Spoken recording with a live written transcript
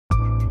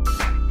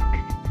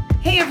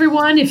Hey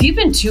everyone, if you've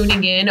been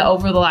tuning in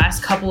over the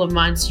last couple of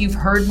months, you've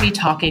heard me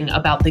talking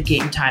about the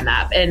Game Time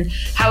app and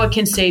how it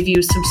can save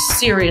you some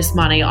serious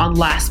money on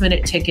last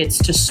minute tickets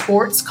to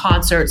sports,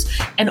 concerts,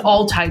 and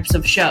all types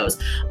of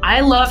shows.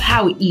 I love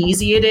how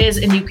easy it is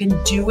and you can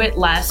do it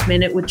last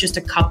minute with just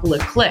a couple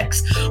of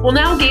clicks. Well,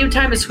 now Game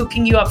Time is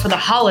hooking you up for the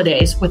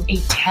holidays with a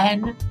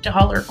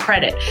 $10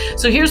 credit.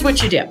 So here's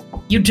what you do.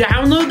 You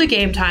download the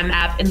Game Time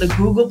app in the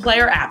Google Play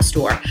or App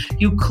Store.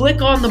 You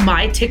click on the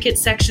My Ticket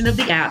section of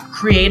the app,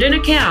 create an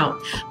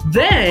account.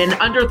 Then,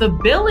 under the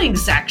billing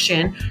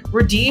section,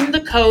 redeem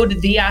the code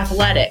The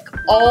Athletic,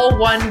 all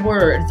one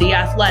word, The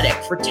Athletic,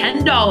 for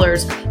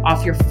 $10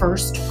 off your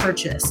first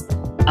purchase.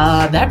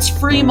 That's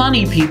free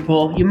money,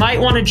 people. You might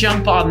want to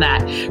jump on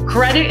that.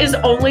 Credit is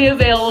only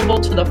available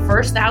to the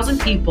first 1,000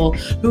 people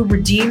who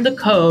redeem the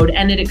code,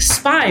 and it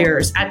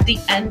expires at the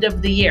end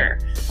of the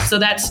year. So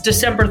that's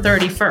December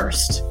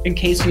 31st, in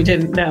case you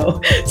didn't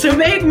know. So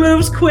make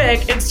moves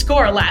quick and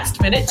score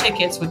last-minute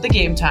tickets with the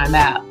Game Time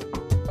app.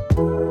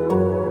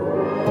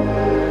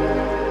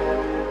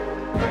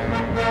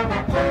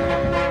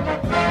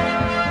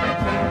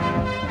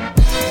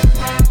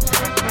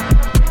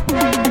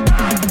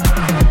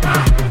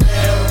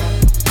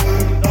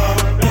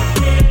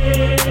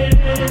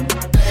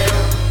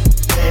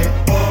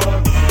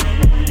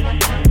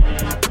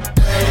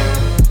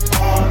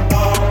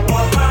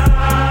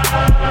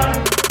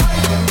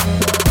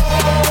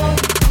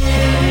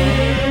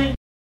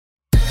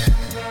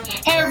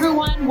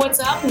 What's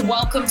up?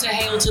 Welcome to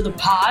Hail to the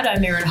Pod.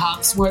 I'm Aaron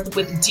Hawksworth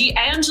with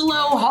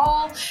D'Angelo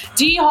Hall.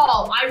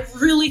 D-Hall, I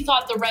really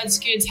thought the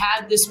Redskins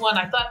had this one.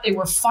 I thought they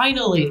were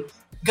finally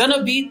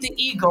gonna beat the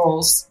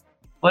Eagles.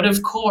 But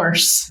of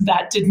course,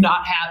 that did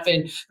not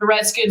happen. The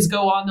Redskins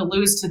go on to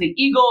lose to the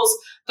Eagles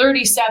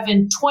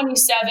 37-27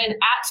 at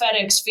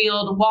FedEx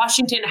Field.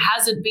 Washington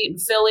hasn't beaten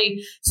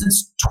Philly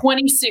since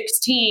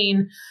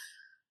 2016.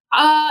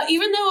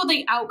 Even though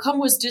the outcome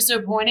was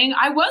disappointing,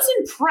 I was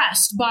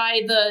impressed by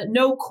the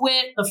no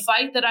quit, the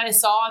fight that I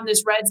saw on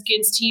this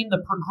Redskins team, the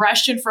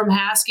progression from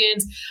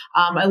Haskins.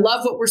 I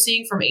love what we're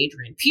seeing from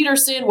Adrian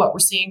Peterson, what we're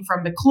seeing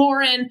from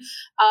McLaurin.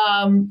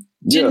 Ryan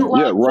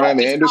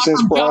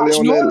Anderson's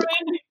probably on that.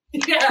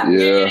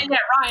 Yeah.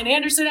 Ryan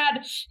Anderson had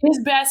his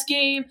best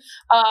game.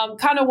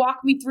 Kind of walk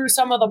me through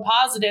some of the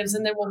positives,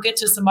 and then we'll get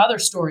to some other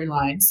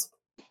storylines.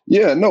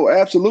 Yeah, no,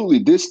 absolutely.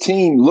 This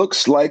team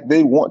looks like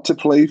they want to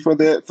play for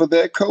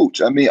that coach.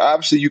 I mean,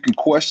 obviously you can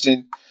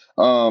question,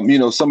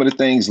 some of the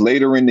things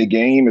later in the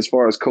game as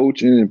far as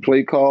coaching and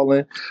play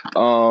calling.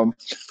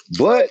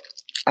 But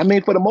I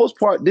mean, for the most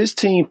part, this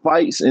team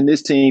fights and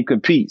this team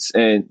competes.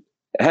 And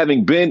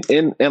having been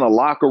in a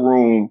locker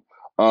room,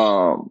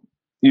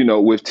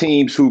 with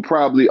teams who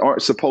probably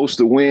aren't supposed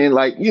to win,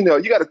 you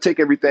got to take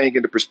everything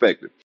into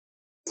perspective.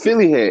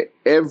 Philly had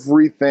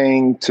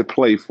everything to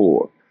play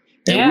for.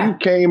 And we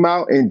came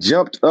out and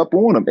jumped up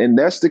on them. And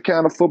that's the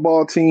kind of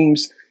football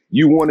teams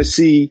you want to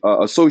see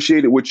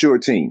associated with your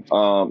team.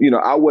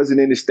 I wasn't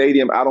in the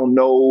stadium. I don't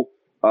know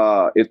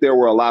if there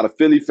were a lot of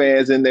Philly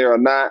fans in there or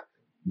not.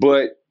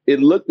 But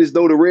it looked as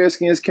though the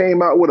Redskins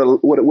came out with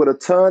a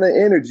ton of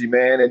energy,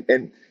 man.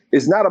 And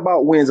it's not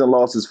about wins and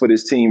losses for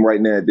this team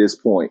right now at this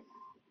point.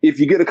 If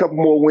you get a couple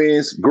more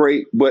wins,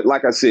 great. But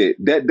like I said,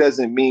 that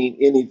doesn't mean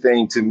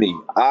anything to me.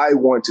 I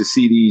want to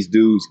see these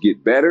dudes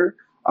get better.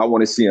 I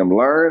want to see him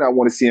learn. I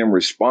want to see him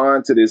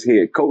respond to this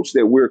head coach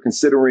that we're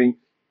considering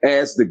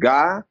as the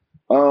guy.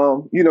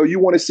 You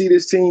want to see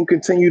this team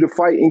continue to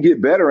fight and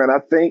get better. And I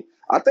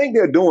think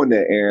they're doing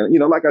that, Aaron.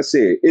 Like I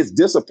said, it's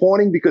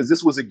disappointing because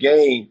this was a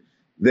game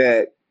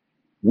that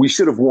we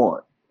should have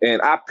won.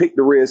 And I picked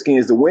the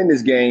Redskins to win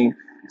this game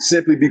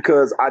simply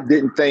because I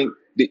didn't think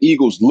the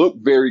Eagles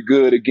looked very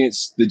good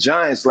against the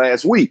Giants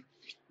last week.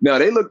 Now,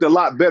 they looked a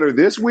lot better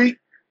this week,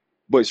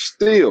 but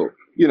still,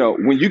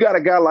 when you got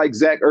a guy like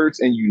Zach Ertz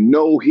and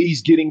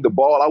he's getting the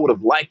ball, I would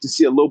have liked to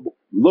see a little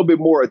bit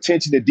more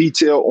attention to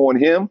detail on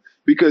him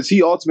because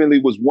he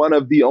ultimately was one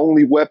of the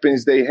only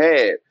weapons they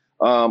had.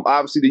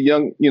 Obviously, the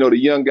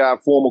young guy,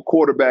 former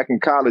quarterback in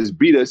college,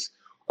 beat us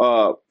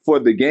for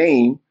the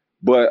game.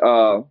 But,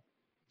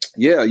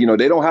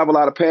 they don't have a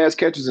lot of pass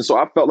catches. And so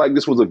I felt like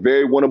this was a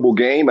very winnable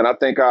game. And I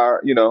think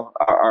our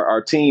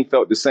team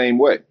felt the same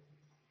way.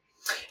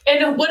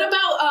 And what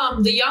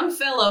about the young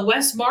fella,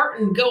 Wes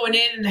Martin, going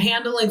in and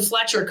handling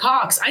Fletcher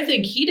Cox? I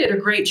think he did a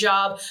great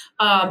job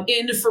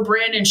in for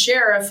Brandon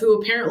Sheriff, who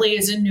apparently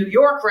is in New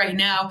York right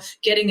now,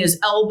 getting his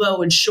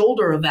elbow and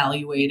shoulder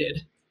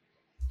evaluated.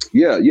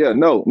 Yeah,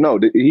 no.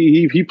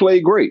 He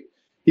played great.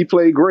 He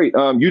played great.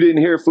 You didn't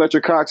hear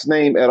Fletcher Cox's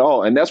name at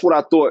all. And that's what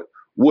I thought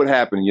would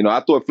happen. I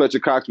thought Fletcher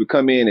Cox would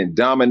come in and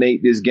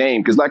dominate this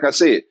game because, like I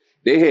said,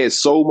 they had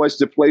so much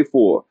to play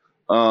for.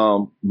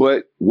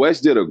 But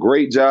Wes did a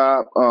great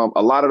job.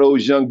 A lot of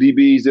those young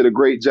DBs did a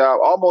great job.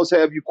 Almost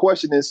have you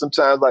questioning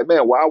sometimes, like,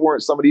 man, why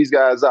weren't some of these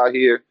guys out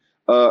here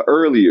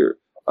earlier?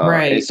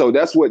 Right. And so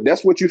that's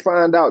what you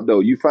find out, though.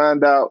 You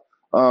find out,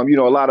 a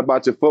lot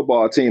about your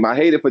football team. I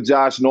hate it for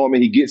Josh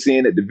Norman. He gets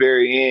in at the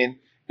very end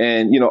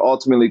and,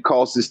 ultimately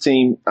costs his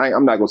team.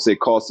 I'm not going to say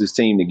costs his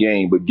team the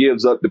game, but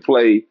gives up the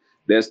play.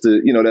 That's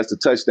the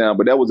touchdown.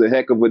 But that was a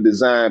heck of a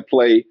design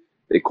play.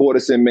 They caught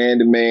us in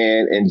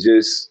man-to-man and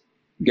just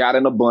got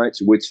in a bunch,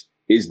 which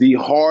is the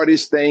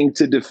hardest thing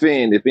to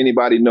defend. If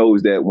anybody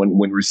knows that,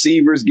 when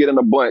receivers get in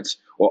a bunch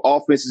or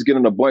offenses get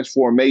in a bunch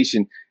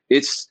formation,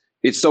 it's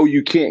so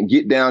you can't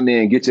get down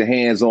there and get your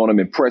hands on them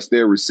and press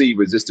their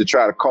receivers, just to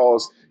try to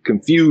cause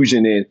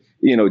confusion. And,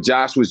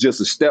 Josh was just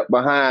a step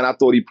behind. I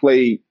thought he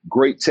played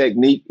great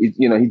technique.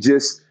 He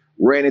just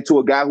ran into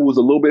a guy who was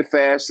a little bit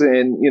faster.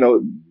 And,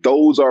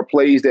 those are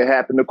plays that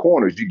happen to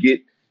corners. You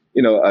get,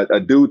 a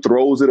dude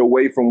throws it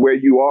away from where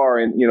you are.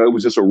 And, it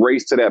was just a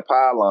race to that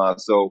pylon.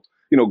 So,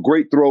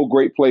 great throw,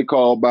 great play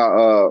call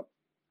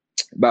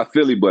by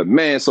Philly. But,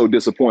 man, so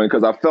disappointing,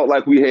 because I felt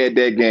like we had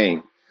that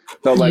game.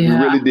 Felt like we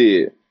really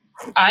did.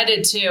 I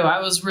did too. I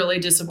was really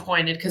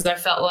disappointed because I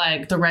felt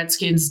like the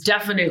Redskins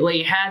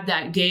definitely had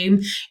that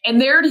game.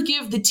 And there to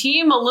give the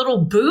team a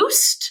little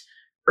boost,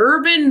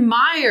 Urban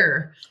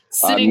Meyer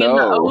sitting in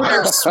the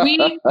owner's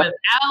suite with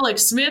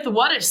Alex Smith.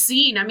 What a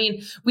scene. I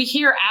mean, we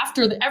hear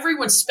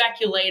everyone's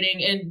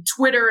speculating, and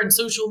Twitter and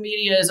social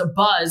media is a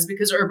buzz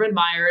because Urban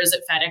Meyer is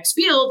at FedEx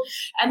Field.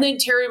 And then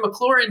Terry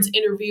McLaurin's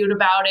interviewed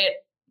about it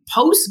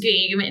post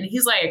game, and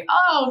he's like,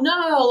 oh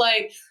no,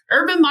 like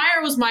Urban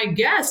Meyer was my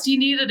guest. He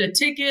needed a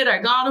ticket. I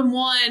got him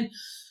one.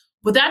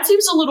 But that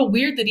seems a little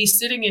weird that he's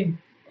sitting in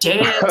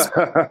Dan's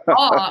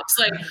box.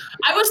 Like,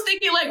 I was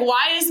thinking, like,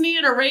 why isn't he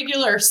in a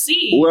regular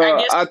seat?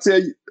 Well, I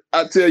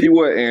tell you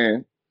what,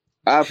 Aaron,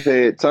 I've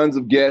had tons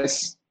of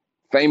guests,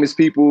 famous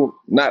people,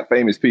 not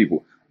famous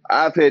people.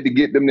 I've had to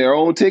get them their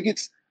own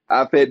tickets.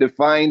 I've had to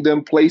find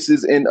them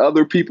places in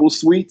other people's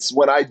suites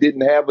when I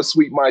didn't have a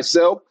suite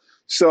myself.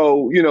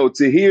 So,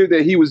 to hear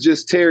that he was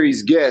just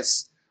Terry's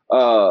guest,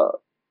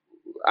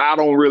 I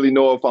don't really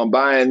know if I'm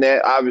buying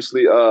that.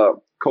 Obviously,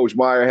 Coach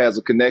Meyer has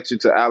a connection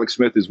to Alex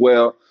Smith as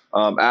well.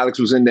 Alex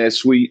was in that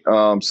suite.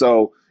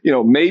 So,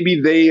 maybe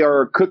they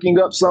are cooking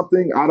up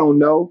something. I don't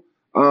know.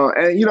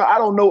 And I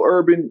don't know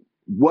Urban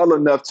well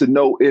enough to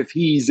know if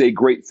he's a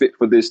great fit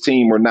for this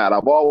team or not.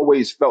 I've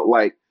always felt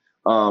like,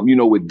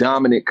 with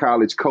dominant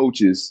college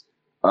coaches,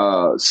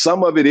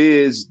 some of it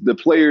is the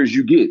players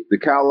you get, the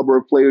caliber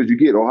of players you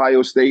get.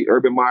 Ohio State,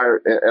 Urban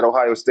Meyer at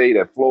Ohio State,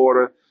 at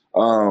Florida,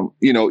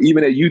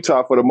 even at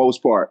Utah for the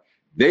most part.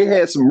 They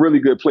had some really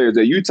good players.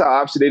 At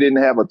Utah, obviously, they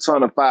didn't have a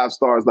ton of 5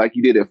 stars like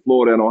you did at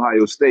Florida and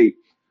Ohio State.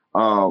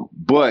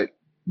 But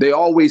they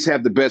always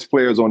have the best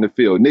players on the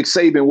field. Nick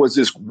Saban was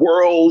this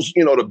world's,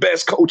 the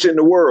best coach in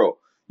the world.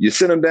 You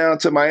send him down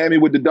to Miami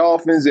with the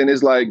Dolphins, and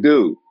it's like,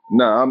 dude,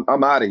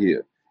 I'm out of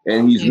here.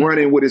 And he's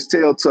running with his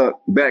tail tucked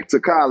back to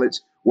college,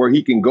 where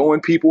he can go in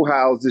people's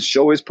houses,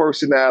 show his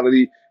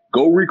personality,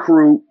 go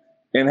recruit,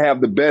 and have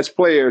the best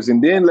players,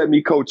 and then let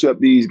me coach up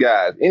these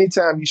guys.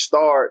 Anytime you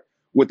start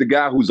with the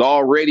guy who's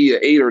already an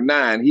 8 or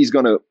 9, he's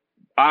going to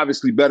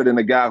obviously better than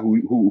the guy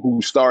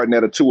who's starting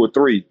at a 2 or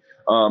 3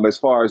 as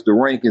far as the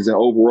rankings and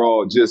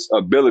overall just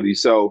ability.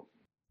 So,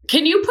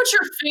 can you put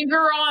your finger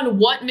on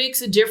what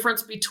makes a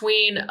difference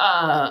between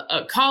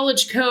a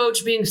college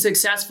coach being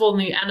successful in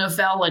the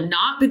NFL and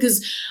not?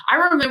 Because I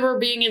remember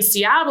being in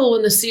Seattle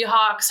when the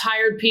Seahawks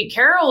hired Pete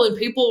Carroll, and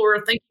people were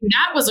thinking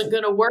that wasn't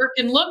going to work,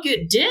 and look,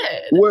 it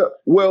did.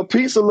 Well,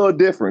 Pete's a little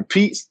different.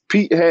 Pete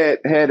had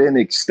an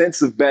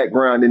extensive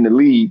background in the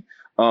league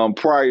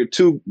prior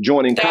to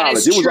joining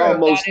college. It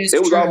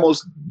was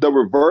almost the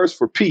reverse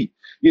for Pete.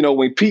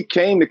 When Pete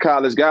came to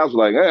college, guys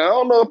were like, hey, I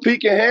don't know if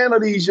Pete can handle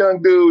these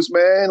young dudes,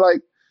 man.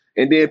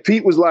 And then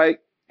Pete was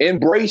like,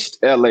 embraced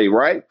LA,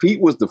 right?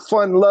 Pete was the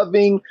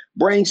fun-loving,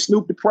 bring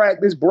Snoop to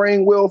practice,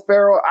 bring Will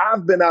Ferrell.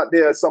 I've been out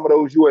there at some of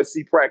those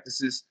USC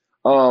practices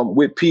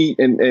with Pete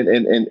and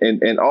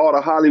all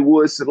the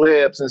Hollywood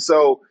celebs. And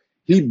so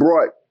he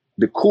brought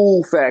the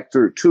cool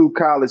factor to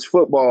college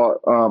football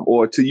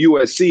or to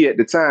USC at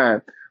the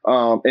time.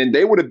 And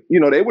they would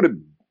have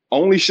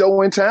only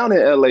show in town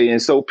in LA.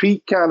 And so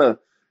Pete kind of,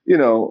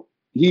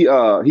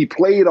 he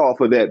played off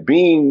of that,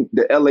 being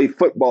the LA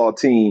football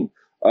team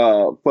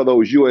for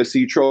those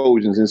USC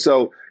Trojans. And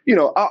so,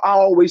 I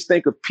always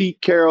think of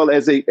Pete Carroll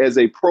as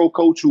a pro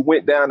coach who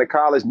went down to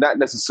college, not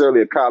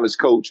necessarily a college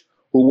coach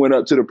who went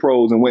up to the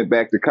pros and went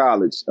back to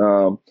college.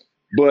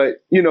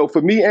 But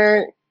for me,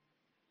 Aaron,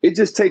 it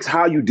just takes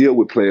how you deal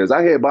with players.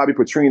 I had Bobby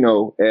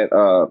Petrino at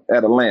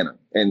Atlanta,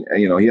 and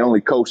he only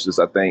coached us,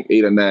 I think,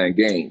 8 or 9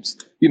 games.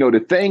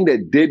 The thing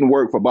that didn't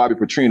work for Bobby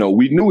Petrino,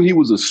 we knew he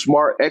was a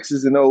smart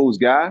X's and O's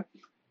guy,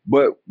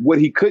 but what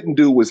he couldn't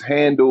do was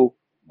handle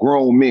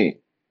grown men.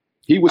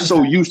 He was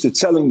so used to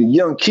telling the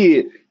young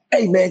kid,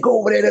 hey, man, go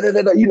over there. Da,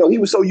 da, da, da. He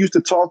was so used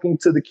to talking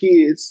to the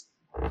kids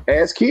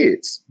as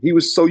kids. He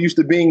was so used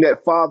to being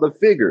that father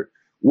figure.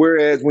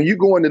 Whereas when you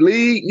go in the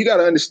league, you got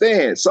to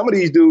understand, some of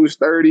these dudes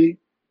 30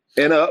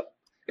 and up,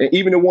 and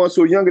even the ones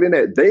who are younger than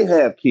that, they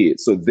have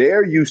kids. So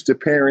they're used to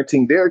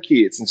parenting their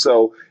kids. And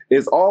so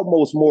it's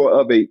almost more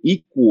of a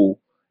equal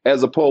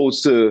as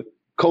opposed to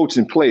coach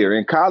and player.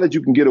 In college,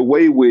 you can get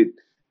away with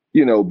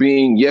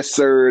being yes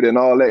sir and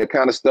all that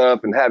kind of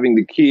stuff, and having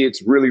the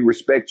kids really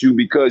respect you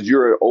because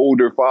you're an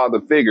older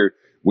father figure.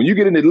 When you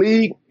get in the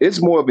league,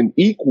 it's more of an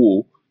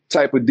equal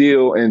type of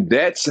deal, and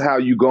that's how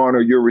you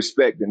garner your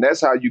respect, and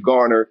that's how you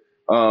garner,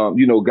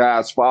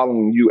 guys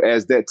following you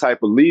as that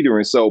type of leader.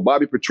 And so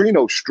Bobby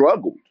Petrino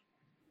struggled.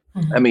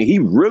 I mean, he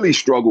really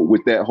struggled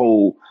with that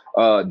whole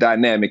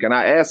dynamic. And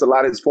I asked a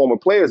lot of his former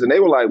players, and they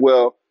were like,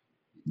 well,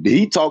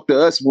 he talked to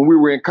us when we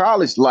were in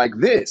college like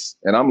this.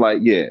 And I'm like,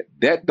 yeah,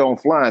 that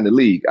don't fly in the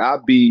league.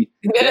 I'd be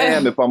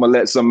damned if I'm going to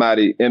let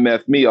somebody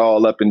MF me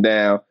all up and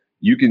down.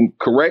 You can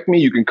correct me,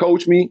 you can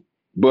coach me,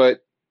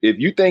 but if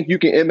you think you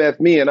can MF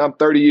me and I'm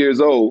 30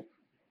 years old,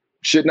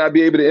 shouldn't I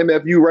be able to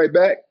MF you right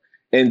back?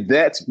 And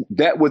that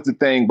was the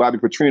thing. Bobby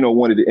Petrino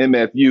wanted to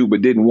MF you,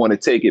 but didn't want to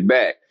take it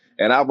back.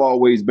 And I've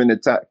always been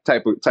the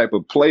type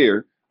of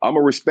player. I'm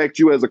going to respect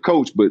you as a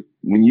coach, but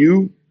when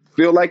you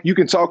feel like you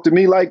can talk to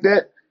me like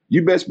that,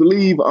 you best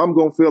believe I'm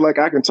going to feel like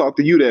I can talk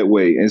to you that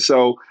way. And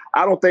so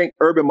I don't think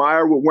Urban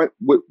Meyer would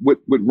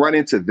run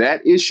into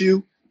that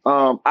issue.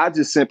 I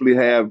just simply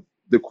have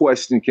the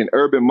question, can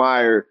Urban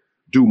Meyer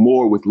do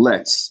more with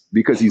less?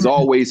 Because he's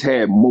always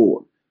had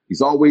more.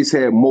 He's always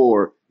had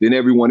more than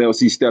everyone else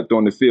he stepped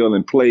on the field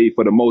and played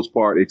for the most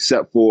part,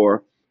 except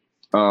for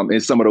in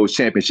some of those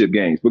championship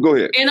games. But go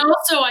ahead. And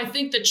also, I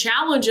think the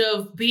challenge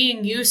of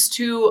being used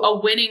to a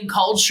winning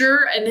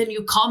culture, and then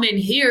you come in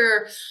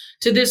here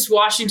to this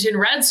Washington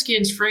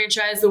Redskins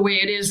franchise the way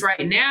it is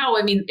right now.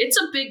 I mean, it's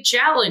a big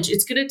challenge.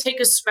 It's going to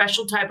take a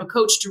special type of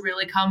coach to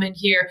really come in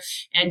here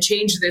and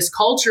change this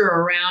culture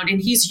around.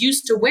 And he's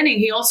used to winning.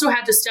 He also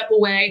had to step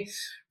away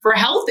for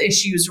health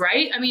issues,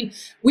 right? I mean,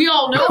 we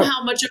all know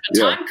how much of a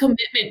time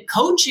commitment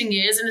coaching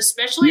is, and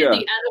especially at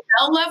the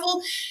NFL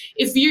level.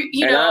 If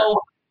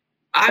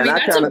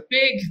that's a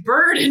big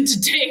burden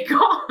to take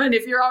on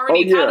if you're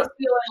already kind of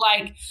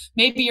feeling like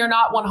maybe you're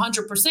not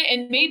 100%.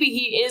 And maybe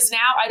he is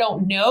now. I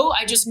don't know.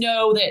 I just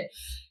know that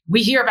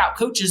we hear about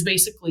coaches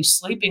basically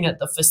sleeping at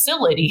the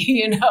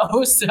facility,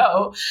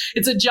 so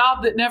it's a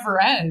job that never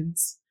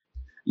ends.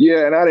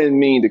 Yeah, and I didn't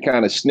mean to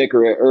kind of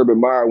snicker at Urban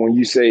Meyer when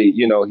you say,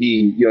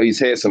 he's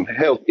had some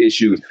health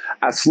issues.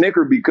 I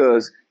snicker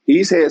because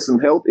he's had some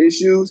health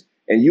issues,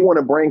 and you want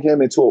to bring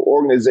him into an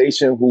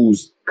organization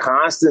who's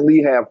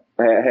constantly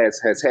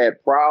has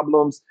had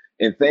problems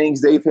and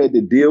things they've had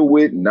to deal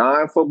with,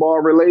 non-football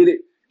related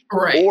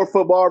or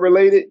football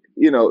related.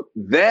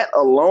 That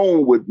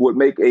alone would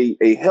make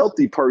a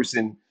healthy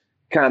person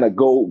kind of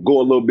go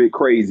a little bit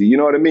crazy. You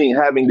know what I mean?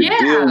 Having to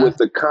deal with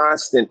the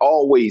constant,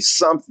 always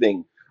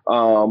something.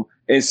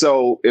 And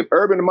so if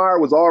Urban Meyer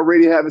was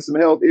already having some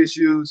health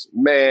issues,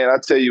 man, I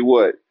tell you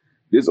what,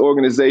 this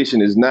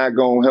organization is not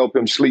going to help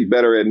him sleep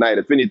better at night.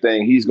 If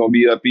anything, he's going to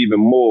be up even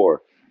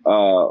more.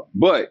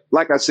 But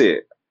like I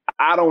said,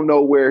 I don't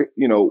know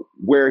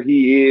where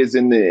he is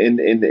in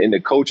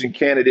the coaching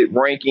candidate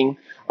ranking.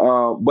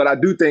 But I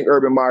do think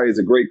Urban Meyer is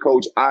a great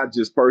coach. I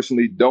just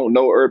personally don't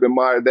know Urban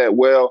Meyer that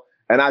well.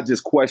 And I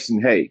just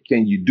question, hey,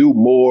 can you do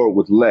more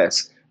with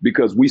less?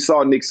 Because we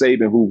saw Nick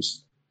Saban,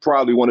 who's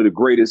probably one of the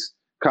greatest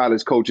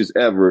college coaches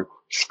ever,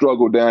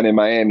 struggle down in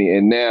Miami.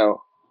 And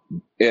now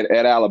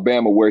at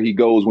Alabama, where he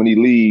goes when he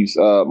leaves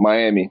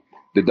Miami,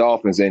 the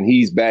Dolphins, and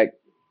he's back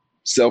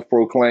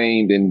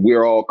self-proclaimed, and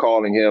we're all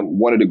calling him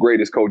one of the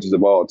greatest coaches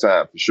of all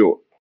time, for sure.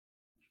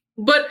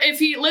 But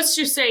let's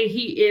just say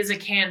he is a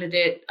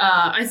candidate,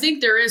 I think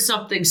there is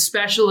something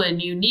special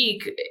and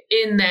unique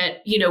in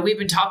that, we've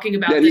been talking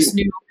about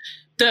the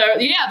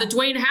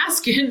Dwayne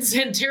Haskins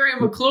and Terry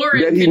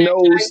McLaurin. That he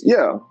knows,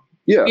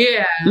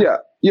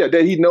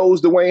 that he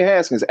knows Dwayne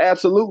Haskins,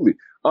 absolutely.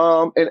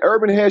 And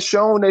Urban has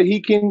shown that he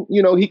can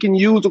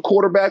use a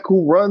quarterback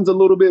who runs a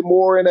little bit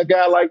more and a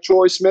guy like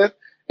Troy Smith.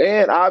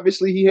 And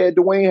obviously he had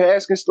Dwayne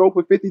Haskins throw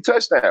for 50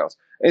 touchdowns.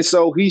 And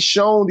so he's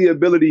shown the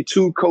ability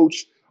to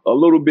coach a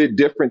little bit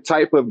different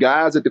type of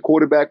guys at the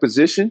quarterback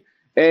position.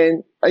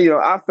 And,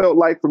 I felt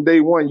like from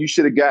day one, you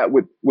should have got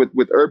with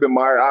Urban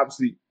Meyer.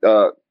 Obviously,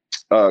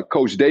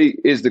 Coach Day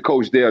is the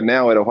coach there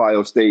now at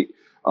Ohio State,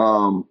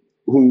 who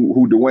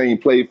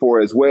Dwayne played for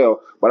as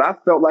well. But I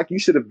felt like you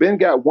should have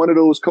got one of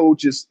those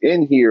coaches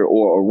in here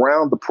or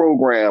around the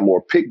program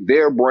or pick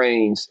their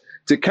brains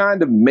to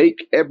kind of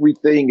make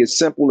everything as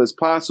simple as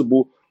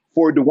possible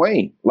for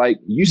Dwayne. Like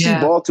you see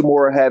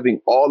Baltimore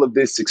having all of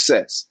this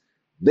success.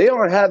 They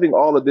aren't having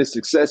all of this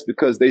success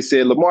because they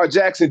said, Lamar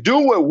Jackson, do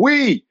what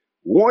we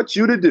want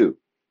you to do.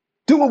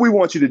 Do what we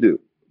want you to do.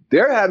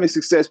 They're having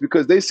success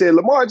because they said,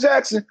 Lamar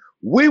Jackson,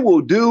 we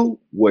will do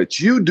what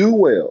you do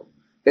well.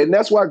 And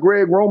that's why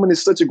Greg Roman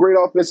is such a great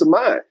offensive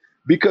mind,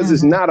 because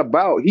it's not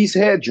about, he's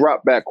had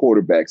drop back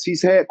quarterbacks.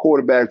 He's had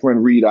quarterbacks run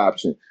read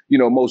option,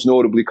 most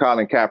notably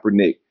Colin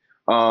Kaepernick.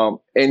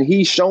 And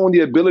he's shown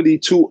the ability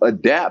to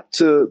adapt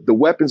to the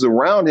weapons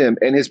around him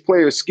and his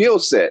player skill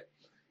set.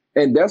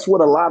 And that's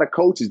what a lot of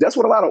coaches, that's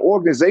what a lot of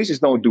organizations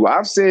don't do.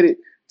 I've said it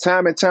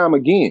time and time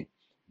again.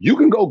 You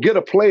can go get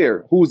a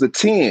player who's a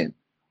 10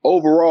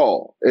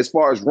 overall as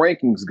far as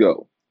rankings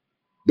go,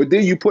 but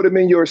then you put him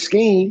in your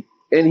scheme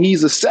and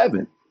he's a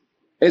 7.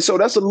 And so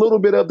that's a little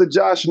bit of the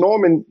Josh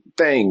Norman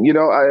thing,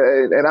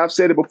 and I've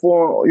said it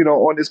before,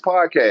 on this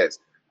podcast.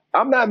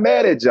 I'm not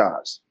mad at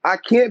Josh. I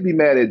can't be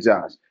mad at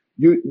Josh.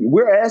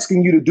 We're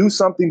asking you to do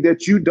something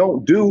that you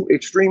don't do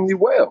extremely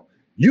well.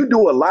 You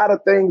do a lot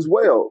of things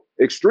well,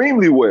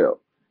 extremely well.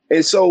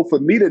 And so for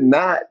me to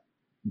not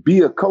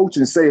be a coach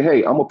and say,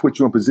 hey, I'm going to put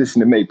you in position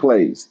to make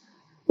plays,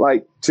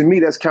 like, to me,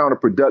 that's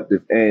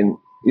counterproductive. And,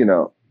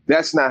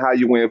 that's not how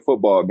you win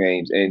football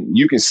games. And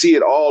you can see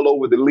it all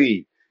over the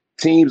league.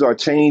 Teams are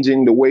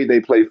changing the way they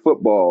play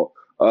football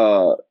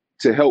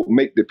to help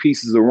make the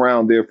pieces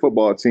around their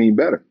football team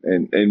better.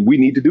 And we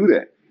need to do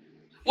that.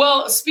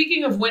 Well,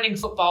 speaking of winning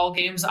football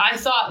games, I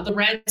thought the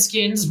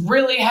Redskins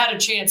really had a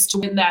chance to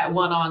win that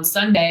one on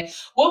Sunday.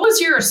 What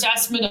was your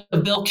assessment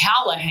of Bill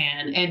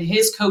Callahan and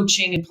his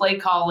coaching and play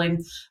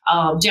calling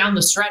down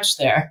the stretch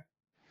there?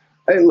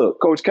 Hey, look,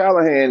 Coach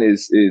Callahan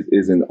is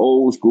an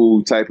old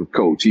school type of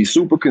coach. He's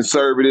super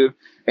conservative,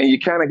 and you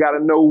kind of got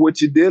to know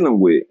what you're dealing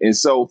with. And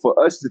so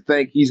for us to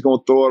think he's going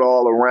to throw it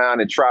all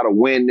around and try to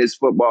win this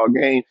football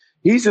game,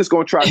 he's just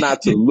going to try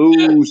not to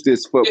lose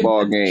this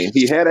football game.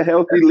 He had a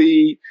healthy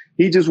lead.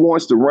 He just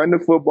wants to run the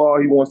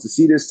football. He wants to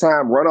see this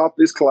time run off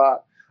this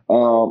clock.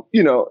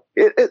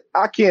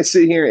 I can't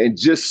sit here and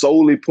just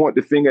solely point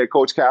the finger at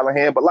Coach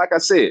Callahan. But like I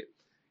said,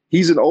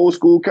 he's an old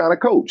school kind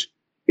of coach.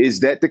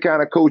 Is that the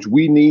kind of coach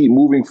we need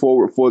moving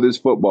forward for this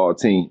football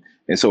team?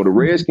 And so the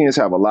Redskins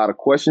have a lot of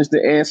questions to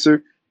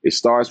answer. It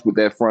starts with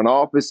that front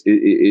office.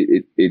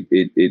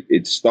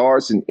 It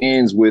starts and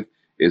ends with,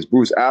 is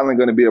Bruce Allen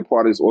going to be a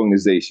part of this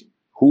organization?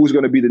 Who's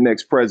going to be the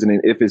next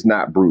president if it's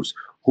not Bruce?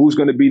 Who's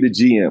going to be the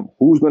GM?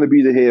 Who's going to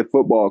be the head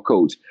football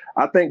coach?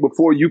 I think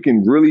before you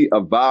can really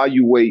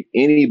evaluate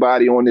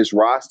anybody on this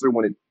roster,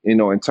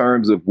 in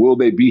terms of will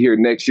they be here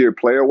next year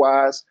player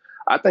wise,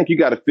 I think you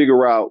got to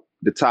figure out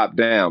the top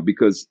down,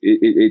 because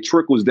it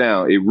trickles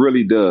down. It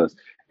really does.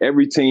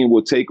 Every team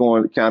will take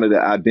on kind of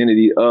the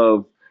identity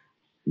of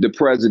the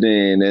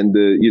president and and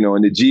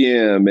the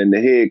GM and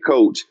the head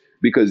coach,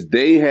 because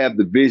they have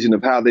the vision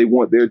of how they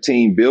want their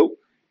team built.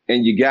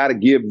 And you got to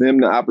give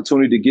them the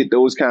opportunity to get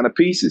those kind of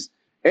pieces.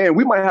 And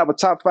we might have a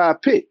top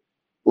 5 pick.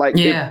 Like,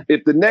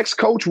 if the next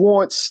coach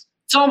wants,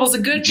 it's almost a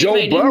good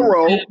Joe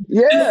Burrow.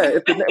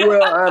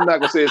 I'm not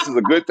gonna say this is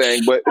a good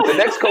thing, but if the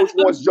next coach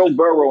wants Joe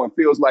Burrow and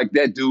feels like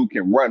that dude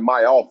can run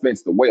my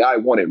offense the way I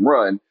want it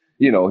run,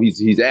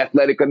 he's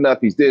athletic enough,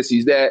 he's this,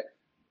 he's that,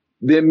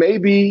 then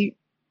maybe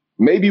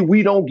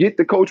we don't get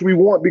the coach we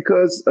want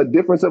because a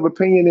difference of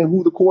opinion in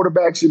who the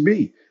quarterback should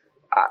be.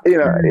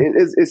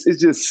 It's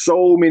just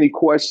so many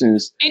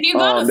questions and you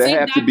gotta that think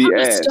have that to be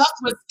kind of asked. stuff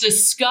was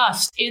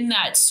discussed in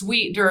that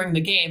suite during the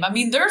game. I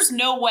mean, there's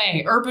no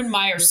way Urban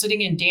Meyer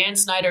sitting in Dan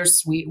Snyder's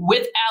suite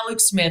with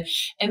Alex Smith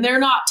and they're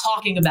not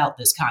talking about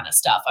this kind of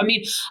stuff. I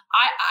mean,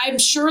 I'm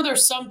sure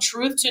there's some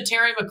truth to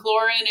Terry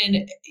McLaurin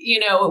and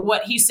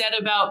what he said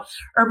about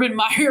Urban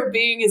Meyer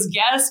being his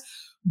guest.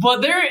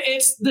 But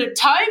it's the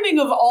timing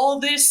of all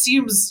this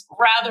seems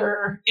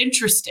rather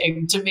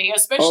interesting to me,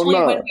 especially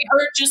when we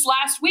heard just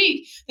last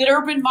week that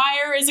Urban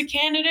Meyer is a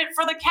candidate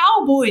for the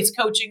Cowboys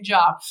coaching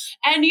job.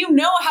 And you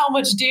know how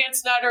much Dan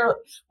Snyder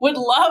would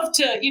love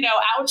to,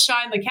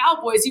 outshine the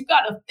Cowboys. You've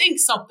got to think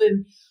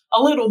something a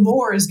little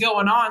more is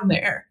going on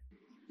there.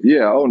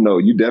 Yeah. Oh, no,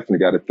 you definitely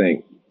got to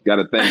think. Got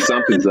to think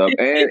something's up.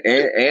 And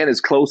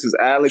as close as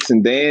Alex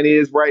and Dan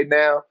is right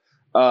now,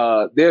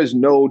 there's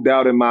no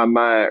doubt in my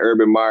mind,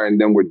 Urban Meyer and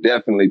them were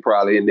definitely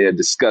probably in there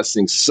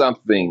discussing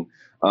something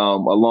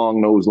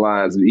along those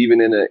lines,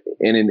 even in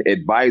an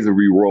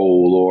advisory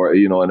role or,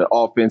 in an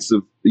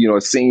offensive,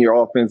 a senior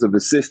offensive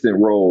assistant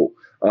role.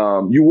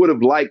 You would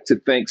have liked to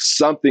think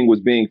something was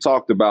being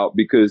talked about,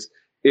 because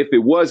if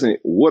it wasn't,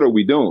 what are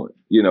we doing?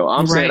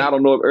 I'm saying, I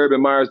don't know if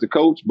Urban Meyer's the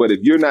coach, but if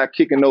you're not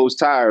kicking those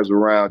tires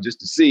around just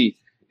to see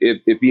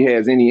if he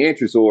has any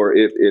interest or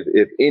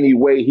if any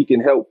way he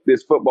can help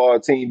this football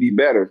team be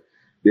better,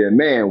 then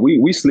man,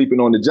 we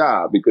sleeping on the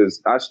job.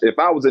 Because if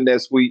I was in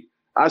that suite,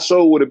 I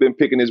sure would have been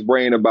picking his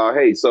brain about,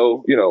 hey,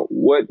 so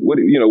what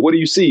do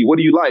you see? What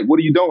do you like? What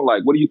do you don't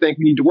like? What do you think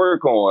we need to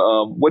work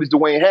on? What is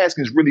Dwayne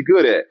Haskins really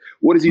good at?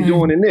 What is he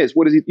doing in this?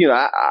 What is he?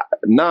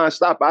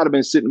 Nonstop. I'd have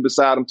been sitting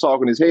beside him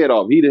talking his head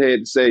off. He'd have had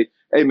to say,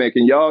 hey man,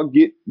 can y'all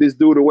get this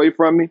dude away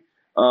from me?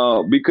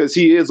 Because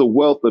he is a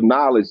wealth of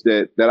knowledge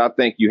that I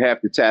think you have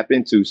to tap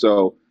into.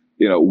 So,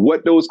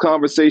 what those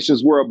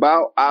conversations were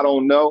about, I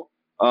don't know.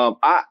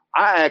 I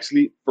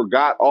actually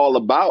forgot all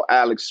about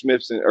Alex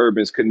Smith's and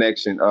Urban's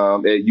connection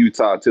at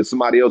Utah till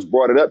somebody else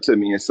brought it up to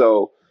me. And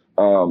so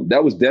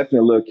that was definitely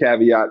a little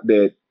caveat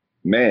that,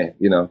 man,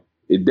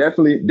 it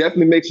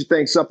definitely makes you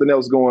think something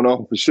else going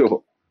on for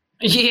sure.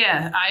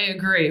 Yeah, I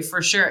agree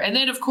for sure. And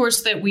then, of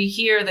course, that we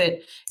hear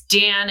that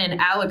Dan and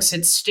Alex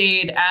had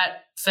stayed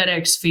at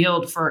FedEx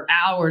Field for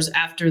hours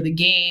after the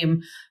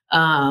game.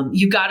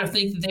 You got to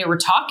think that they were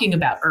talking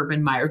about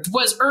Urban Meyer.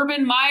 Was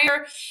Urban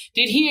Meyer,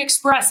 did he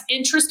express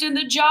interest in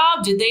the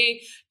job? Did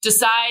they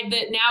decide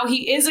that now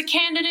he is a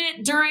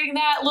candidate during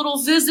that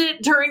little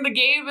visit during the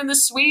game in the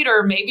suite?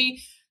 Or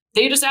maybe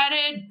they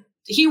decided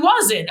he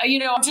wasn't.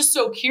 I'm just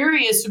so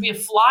curious to be a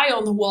fly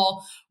on the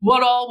wall.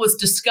 What all was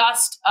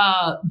discussed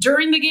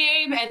during the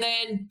game, and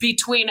then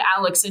between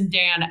Alex and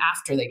Dan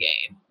after the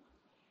game?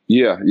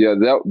 Yeah.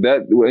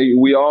 That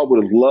we all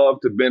would have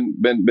loved to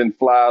been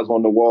flies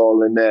on the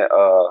wall in that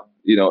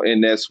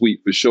in that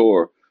suite for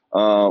sure.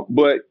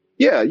 But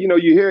yeah, you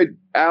hear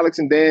Alex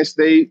and Dan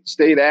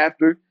stayed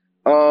after.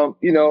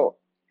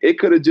 It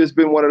could have just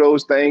been one of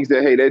those things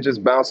that, hey, they're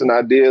just bouncing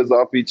ideas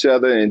off each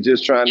other and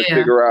just trying to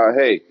figure out,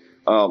 hey,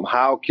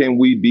 how can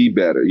we be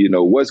better?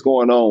 What's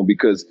going on?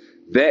 Because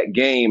that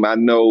game, I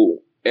know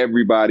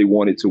everybody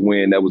wanted to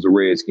win. That was a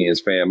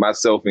Redskins fan,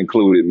 myself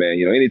included,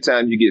 man.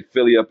 Anytime you get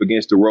Philly up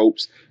against the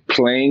ropes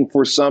playing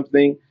for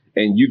something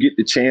and you get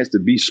the chance to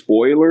be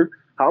spoiler,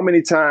 how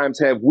many times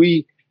have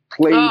we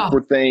played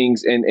for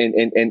things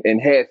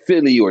and had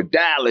Philly or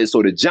Dallas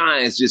or the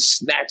Giants just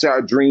snatch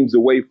our dreams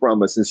away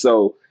from us? And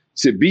so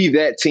to be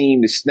that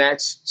team to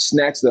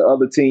snatch the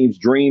other team's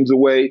dreams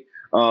away,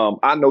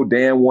 I know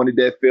Dan wanted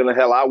that feeling.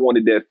 Hell, I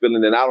wanted that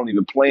feeling, and I don't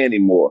even play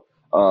anymore.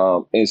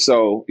 And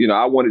so,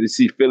 I wanted to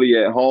see Philly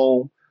at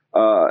home,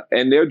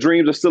 and their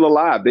dreams are still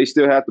alive. They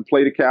still have to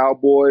play the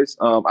Cowboys.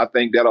 I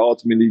think that'll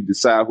ultimately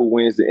decide who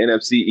wins the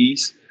NFC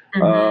East.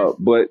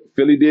 But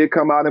Philly did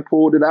come out and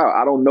pulled it out.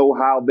 I don't know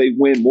how they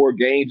win more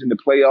games in the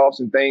playoffs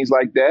and things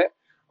like that.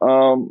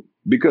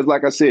 Because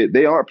like I said,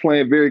 they aren't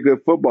playing very good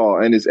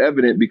football, and it's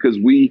evident because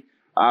we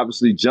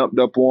obviously jumped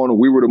up on them.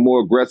 We were the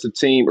more aggressive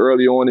team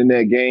early on in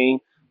that game.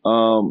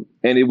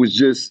 And it was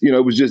just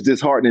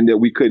disheartening that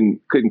we couldn't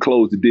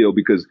close the deal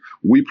because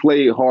we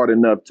played hard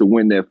enough to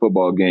win that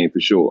football game for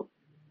sure.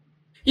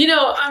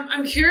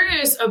 I'm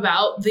curious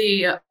about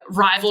the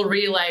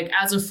rivalry, like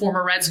as a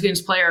former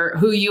Redskins player,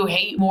 who you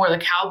hate more, the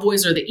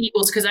Cowboys or the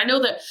Eagles? Because I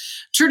know that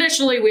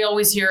traditionally we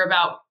always hear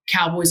about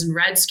Cowboys and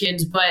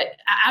Redskins, but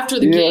after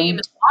the game in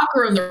the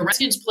locker room, the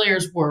Redskins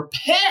players were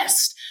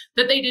pissed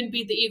that they didn't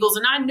beat the Eagles.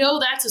 And I know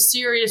that's a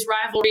serious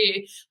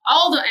rivalry.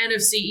 All the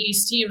NFC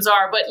East teams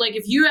are, but like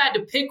if you had to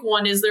pick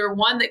one, is there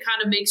one that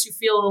kind of makes you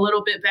feel a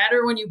little bit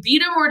better when you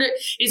beat them, or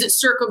is it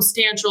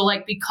circumstantial?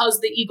 Like because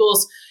the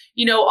Eagles,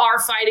 are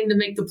fighting to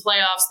make the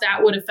playoffs,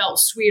 that would have felt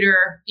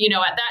sweeter,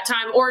 at that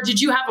time? Or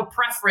did you have a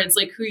preference,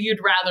 like who you'd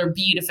rather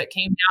beat if it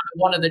came down to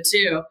one of the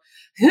two?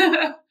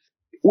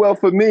 Well,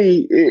 for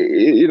me,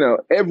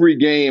 every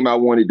game I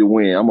wanted to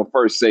win. I'm gonna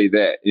first say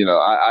that.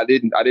 I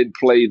didn't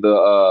play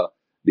the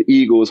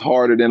Eagles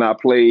harder than I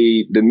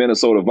played the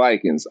Minnesota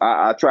Vikings.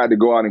 I tried to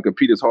go out and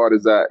compete as hard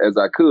as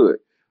I could.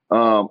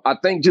 I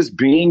think just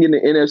being in the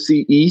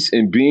NFC East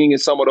and being in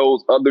some of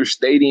those other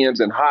stadiums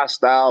and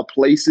hostile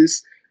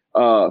places,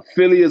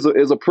 Philly is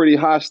a pretty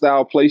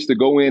hostile place to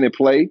go in and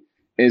play,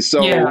 and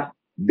so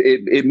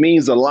it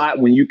means a lot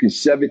when you can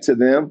shove it to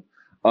them.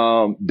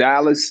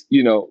 Dallas,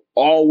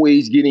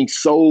 always getting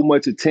so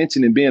much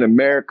attention and being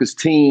America's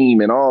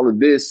team and all of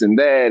this and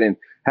that, and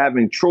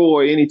having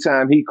Troy,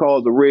 anytime he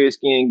calls a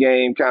Redskin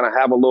game, kind of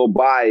have a little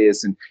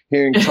bias, and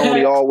hearing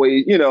Tony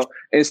always,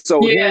 and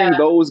so hearing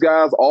those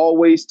guys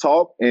always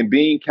talk, and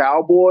being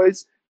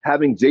Cowboys,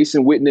 having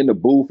Jason Witten in the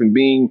booth and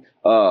being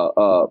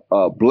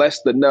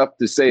blessed enough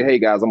to say, hey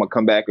guys, I'm gonna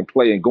come back and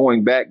play, and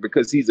going back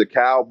because he's a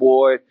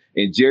Cowboy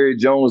and Jerry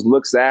Jones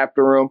looks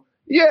after him.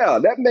 Yeah,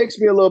 that makes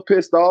me a little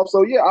pissed off.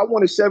 So, yeah, I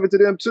want to shove it to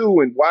them, too.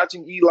 And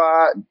watching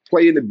Eli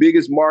play in the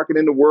biggest market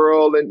in the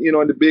world and,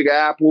 in the Big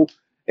Apple.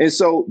 And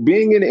so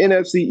being in the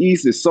NFC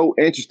East is so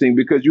interesting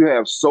because you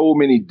have so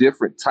many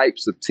different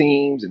types of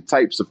teams and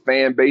types of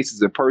fan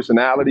bases and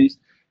personalities.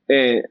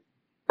 And,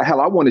 hell,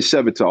 I want to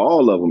shove it to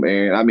all of them,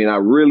 man. I mean, I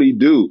really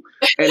do.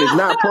 And it's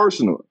not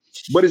personal.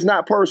 But it's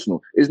not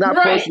personal. It's not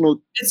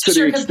personal to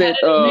the extent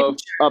of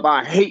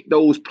I hate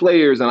those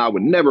players and I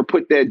would never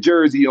put that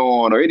jersey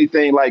on or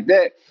anything like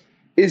that.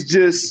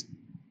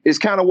 It's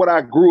kind of what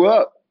I grew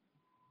up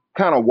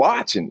kind of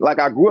watching. Like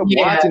I grew up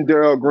watching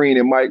Darrell Green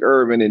and Mike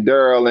Irvin and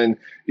Darrell and,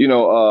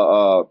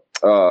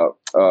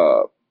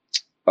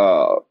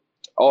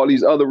 all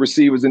these other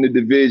receivers in the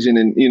division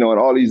and, and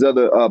all these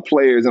other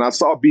players. And I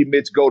saw B.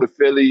 Mitch go to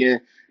Philly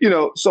and,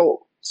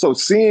 so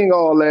seeing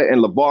all that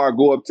and LeVar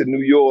go up to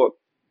New York,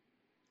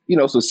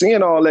 so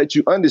seeing all that,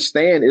 you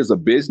understand is a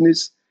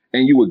business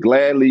and you would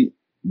gladly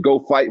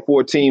go fight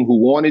for a team who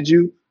wanted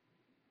you.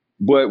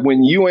 But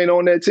when you ain't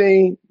on that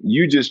team,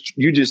 you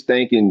just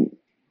thinking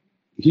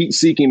heat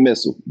seeking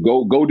missile,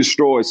 go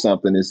destroy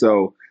something. And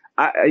so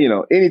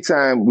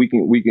anytime we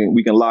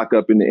can lock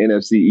up in the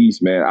NFC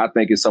East, man, I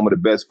think it's some of the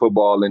best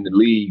football in the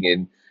league.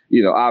 And,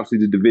 obviously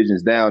the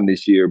division's down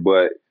this year,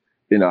 but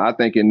I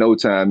think in no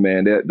time,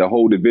 man, the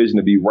whole division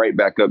will be right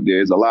back up there.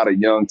 There's a lot of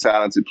young,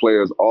 talented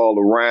players all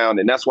around.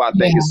 And that's why I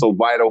think it's so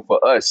vital for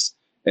us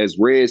as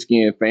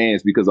Redskin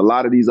fans, because a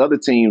lot of these other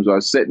teams are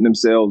setting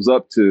themselves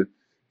up to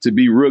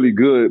be really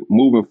good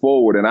moving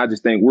forward. And I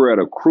just think we're at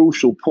a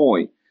crucial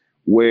point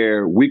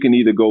where we can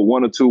either go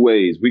one or two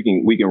ways. We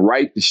can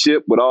right the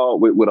ship with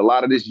a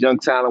lot of this young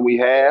talent we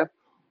have,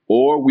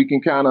 or we can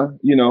kind of,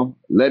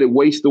 let it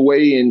waste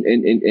away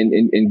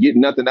and get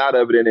nothing out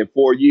of it. And in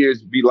 4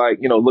 years, be like,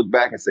 look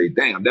back and say,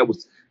 damn, that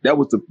was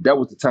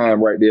the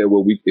time right there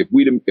where if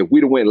we'd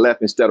have went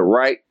left instead of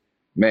right,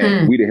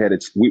 man, we'd have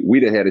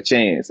had a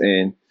chance.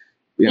 And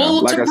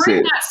like to I bring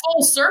said, that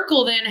full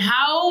circle, then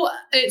how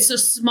it's a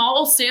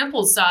small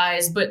sample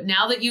size, but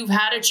now that you've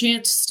had a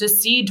chance to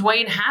see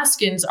Dwayne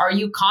Haskins, are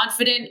you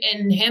confident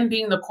in him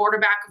being the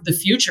quarterback of the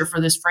future for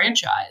this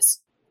franchise?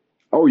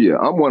 Oh, yeah,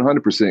 I'm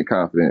 100%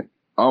 confident.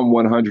 I'm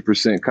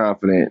 100%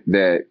 confident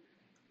that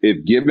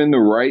if given the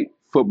right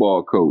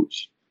football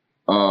coach,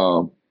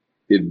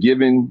 if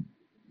given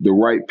the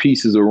right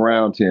pieces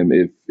around him,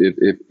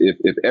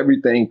 if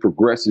everything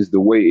progresses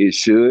the way it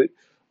should,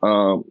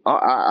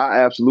 I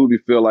absolutely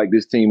feel like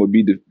this team would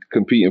be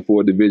competing for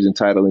a division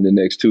title in the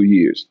next 2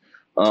 years.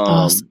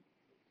 Awesome.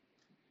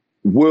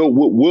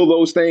 Will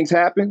those things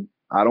happen?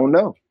 I don't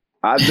know.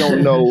 I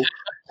don't know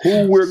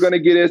who we're going to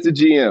get as the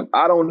GM.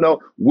 I don't know.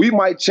 We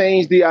might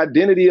change the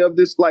identity of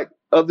this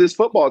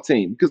football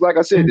team because, like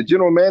I said, the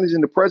general manager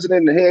and the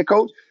president and the head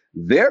coach,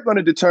 they're going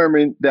to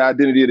determine the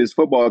identity of this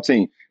football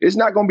team. It's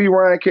not going to be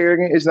Ryan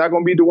Kerrigan. It's not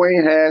going to be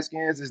Dwayne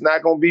Haskins. It's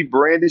not going to be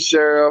Brandon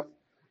Sheriff.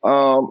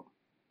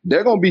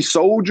 They're going to be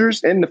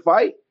soldiers in the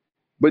fight,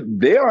 but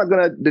they are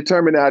going to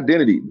determine the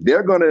identity.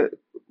 They're going to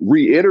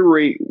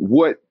reiterate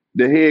what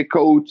the head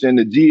coach and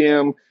the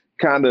GM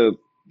kind of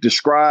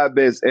describe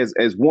as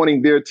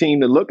wanting their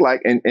team to look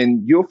like,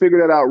 and you'll figure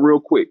that out real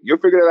quick. You'll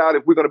figure that out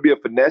if we're going to be a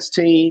finesse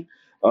team,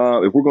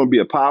 if we're going to be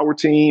a power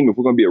team, if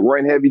we're going to be a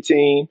run-heavy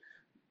team,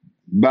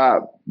 by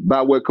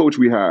what coach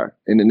we hire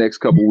in the next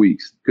couple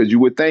weeks. Because you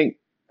would think,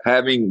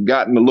 having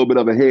gotten a little bit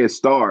of a head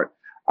start,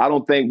 I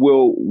don't think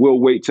we'll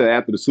wait till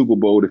after the Super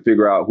Bowl to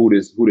figure out who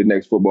the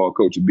next football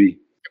coach would be.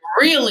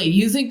 Really?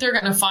 You think they're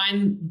going to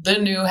find the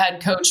new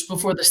head coach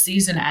before the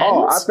season ends?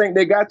 Oh, I think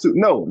they got to.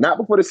 No, not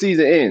before the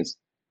season ends.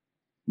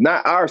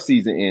 Not our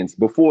season ends,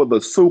 before the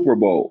Super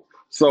Bowl.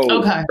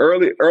 So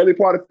early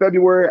part of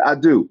February, I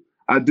do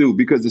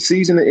because the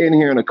season will end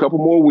here in a couple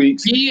more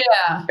weeks.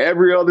 Yeah.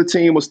 Every other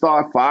team will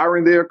start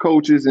firing their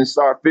coaches and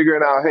start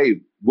figuring out,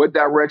 hey, what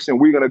direction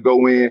we're going to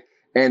go in.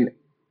 And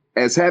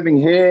as having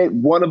had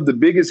one of the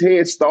biggest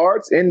head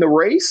starts in the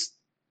race,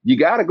 you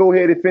got to go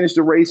ahead and finish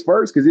the race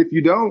first. Because if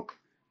you don't,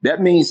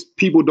 that means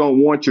people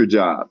don't want your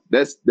job.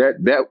 That's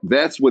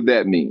what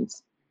that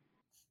means.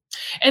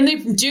 And they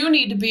do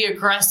need to be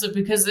aggressive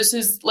because this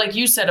is, like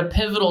you said, a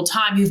pivotal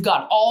time. You've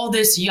got all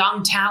this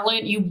young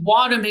talent. You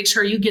want to make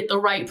sure you get the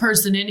right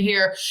person in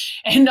here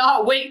and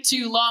not wait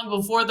too long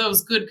before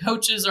those good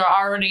coaches are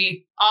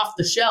already off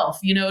the shelf.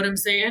 You know what I'm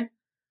saying?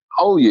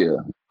 Oh, yeah.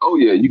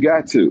 You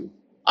got to.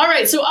 All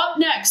right. So up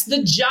next,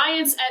 the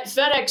Giants at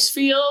FedEx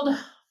Field.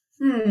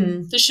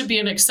 This should be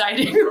an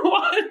exciting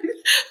one.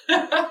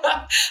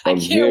 I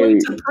can't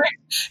wait to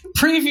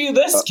preview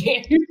this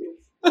game.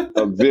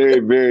 A very,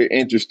 very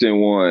interesting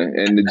one.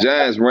 And the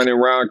Giants running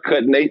around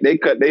cutting, they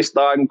cut their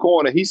starting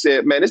corner. He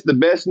said, man, it's the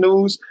best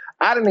news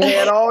I done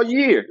had all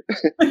year.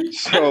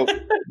 So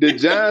the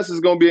Giants is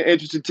going to be an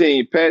interesting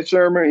team. Pat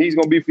Shermer,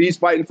 he's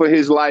fighting for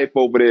his life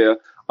over there.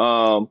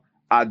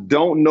 I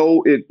don't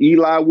know if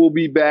Eli will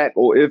be back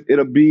or if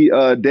it'll be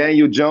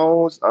Daniel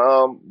Jones.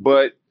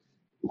 But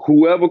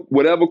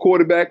whatever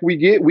quarterback we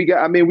get, we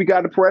got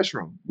to pressure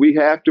him. We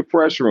have to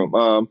pressure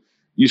him.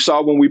 You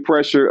saw when we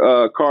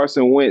pressure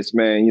Carson Wentz,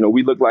 man,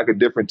 we look like a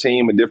different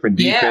team, a different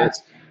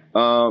defense.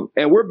 Yeah.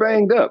 And we're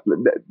banged up.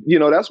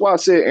 That's why I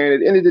said, Aaron, at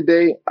the end of the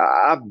day,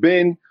 I've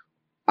been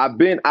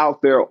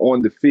out there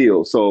on the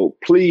field. So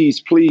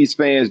please,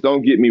 fans,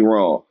 don't get me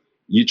wrong.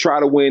 You try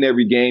to win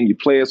every game. You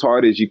play as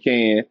hard as you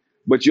can,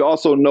 but you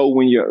also know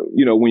when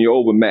you're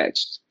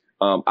overmatched.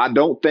 I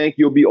don't think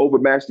you'll be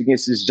overmatched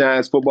against this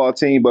Giants football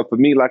team. But for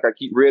me, like I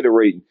keep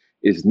reiterating,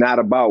 it's not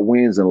about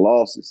wins and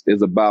losses.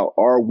 It's about,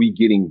 are we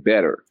getting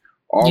better?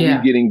 Are we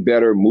getting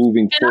better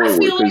moving forward? I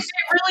feel like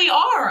they really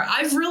are.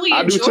 I've really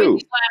enjoyed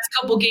these last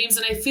couple games,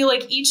 and I feel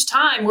like each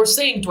time we're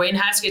saying Dwayne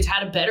Haskins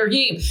had a better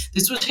game.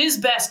 This was his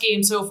best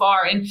game so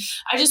far, and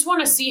I just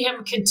want to see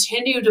him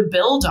continue to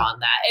build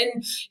on that.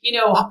 And,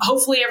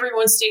 hopefully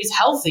everyone stays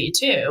healthy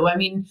too. I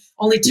mean,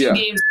 only 2 games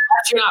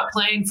left. You're not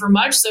playing for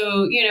much,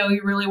 so,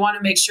 you really want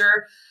to make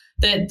sure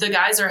that the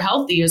guys are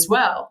healthy as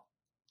well.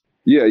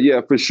 Yeah,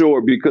 for sure.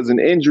 Because an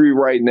injury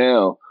right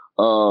now,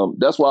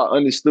 that's why I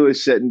understood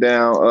shutting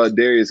down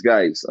Darius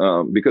Geis.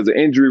 Because an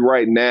injury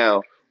right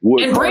now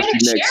would cost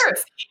you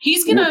next.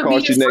 He's going to be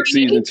you next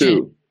season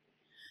too.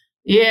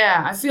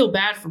 Yeah, I feel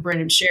bad for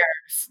Brandon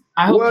Sheriff.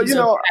 I hope he's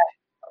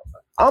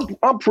okay.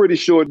 I'm pretty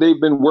sure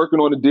they've been working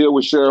on a deal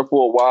with Sheriff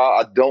for a while.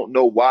 I don't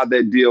know why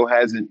that deal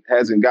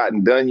hasn't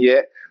gotten done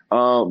yet.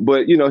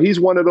 But he's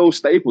one of those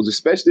staples,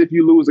 especially if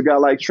you lose a guy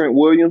like Trent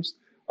Williams.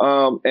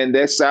 And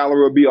that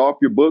salary will be off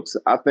your books.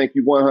 I think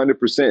you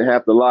 100%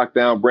 have to lock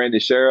down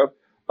Brandon Sheriff.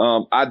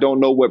 I don't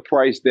know what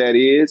price that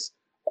is.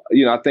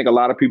 I think a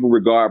lot of people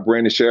regard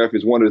Brandon Sheriff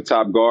as one of the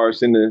top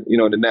guards in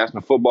the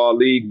National Football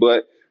League.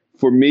 But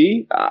for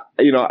me,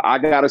 I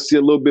got to see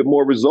a little bit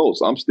more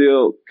results. I'm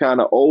still kind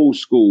of old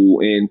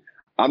school, and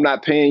I'm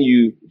not paying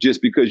you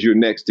just because you're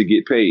next to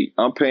get paid.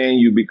 I'm paying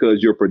you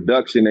because your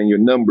production and your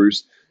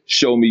numbers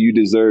show me you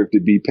deserve to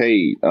be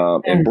paid.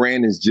 And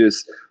Brandon's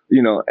just,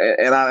 and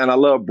I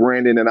love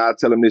Brandon, and I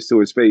tell him this to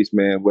his face,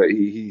 man. But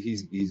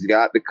he's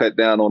got to cut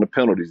down on the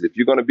penalties. If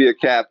you're going to be a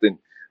captain,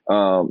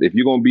 if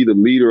you're going to be the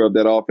leader of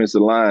that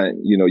offensive line,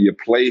 your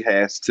play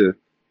has to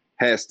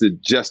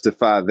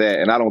justify that.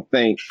 And I don't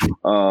think,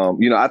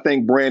 I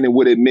think Brandon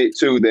would admit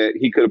too that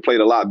he could have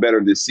played a lot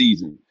better this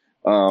season.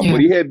 But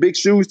he had big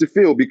shoes to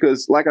fill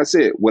because, like I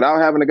said, without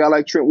having a guy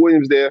like Trent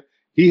Williams there,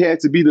 he had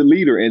to be the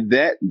leader, and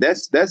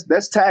that's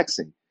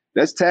taxing.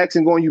 That's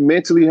taxing on you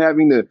mentally,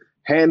 having to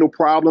handle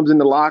problems in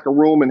the locker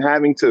room and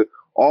having to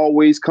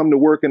always come to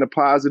work in a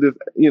positive,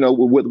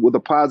 with a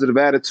positive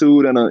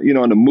attitude and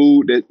and a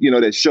mood that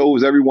that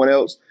shows everyone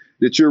else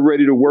that you're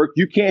ready to work.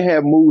 You can't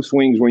have mood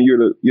swings when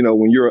you're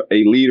when you're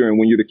a leader and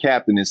when you're the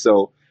captain. And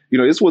so,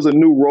 this was a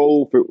new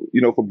role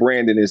for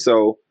Brandon, and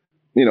so.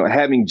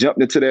 Having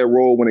jumped into that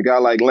role when a guy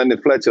like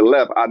London Fletcher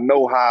left, I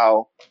know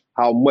how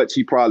much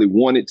he probably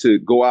wanted to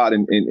go out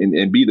and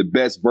be the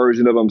best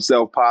version of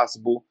himself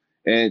possible.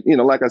 And,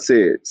 like I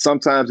said,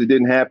 sometimes it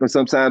didn't happen.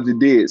 Sometimes it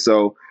did.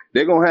 So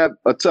they're going to have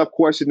a tough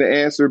question to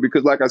answer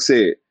because, like I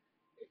said,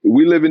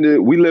 we live in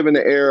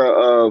the era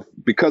of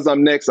because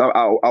I'm next, I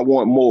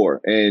want more.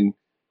 And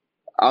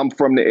I'm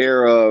from the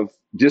era of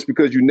just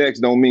because you're next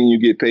don't mean you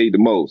get paid the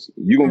most.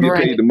 You're going to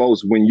get paid the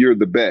most when you're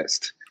the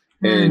best.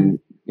 And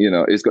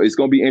it's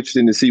going to be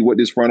interesting to see what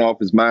this front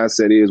office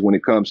mindset is when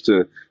it comes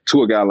to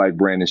a guy like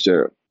Brandon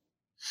Sheriff.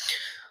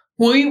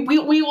 We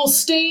will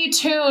stay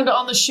tuned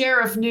on the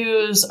Sheriff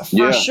news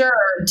for sure.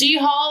 D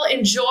Hall,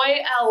 enjoy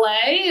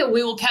LA.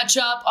 We will catch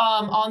up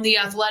on the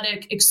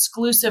Athletic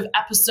exclusive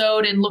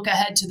episode and look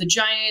ahead to the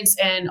Giants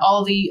and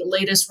all the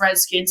latest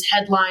Redskins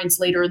headlines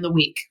later in the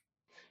week.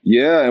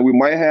 Yeah, and we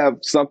might have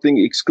something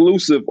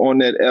exclusive on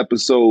that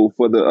episode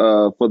for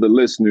the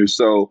listeners.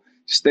 So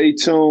stay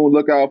tuned.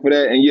 Look out for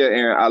that. And yeah,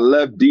 Aaron, I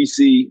left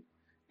DC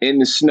in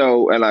the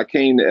snow and I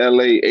came to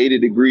LA 80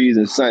 degrees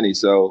and sunny.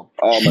 So,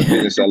 oh my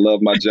goodness, I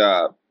love my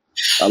job.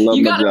 I love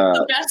my job. You got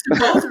the best of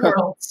both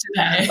worlds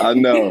today. I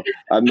know.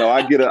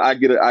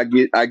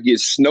 I get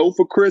snow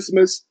for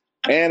Christmas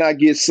and I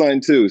get sun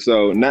too.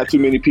 So not too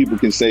many people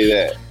can say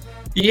that.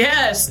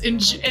 Yes,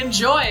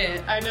 enjoy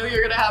it. I know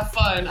you're gonna have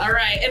fun. All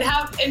right,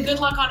 and good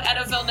luck on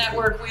NFL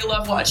Network. We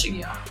love watching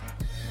you.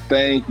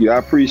 Thank you. I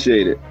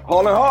appreciate it.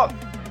 Holland Hawk.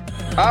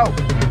 Out.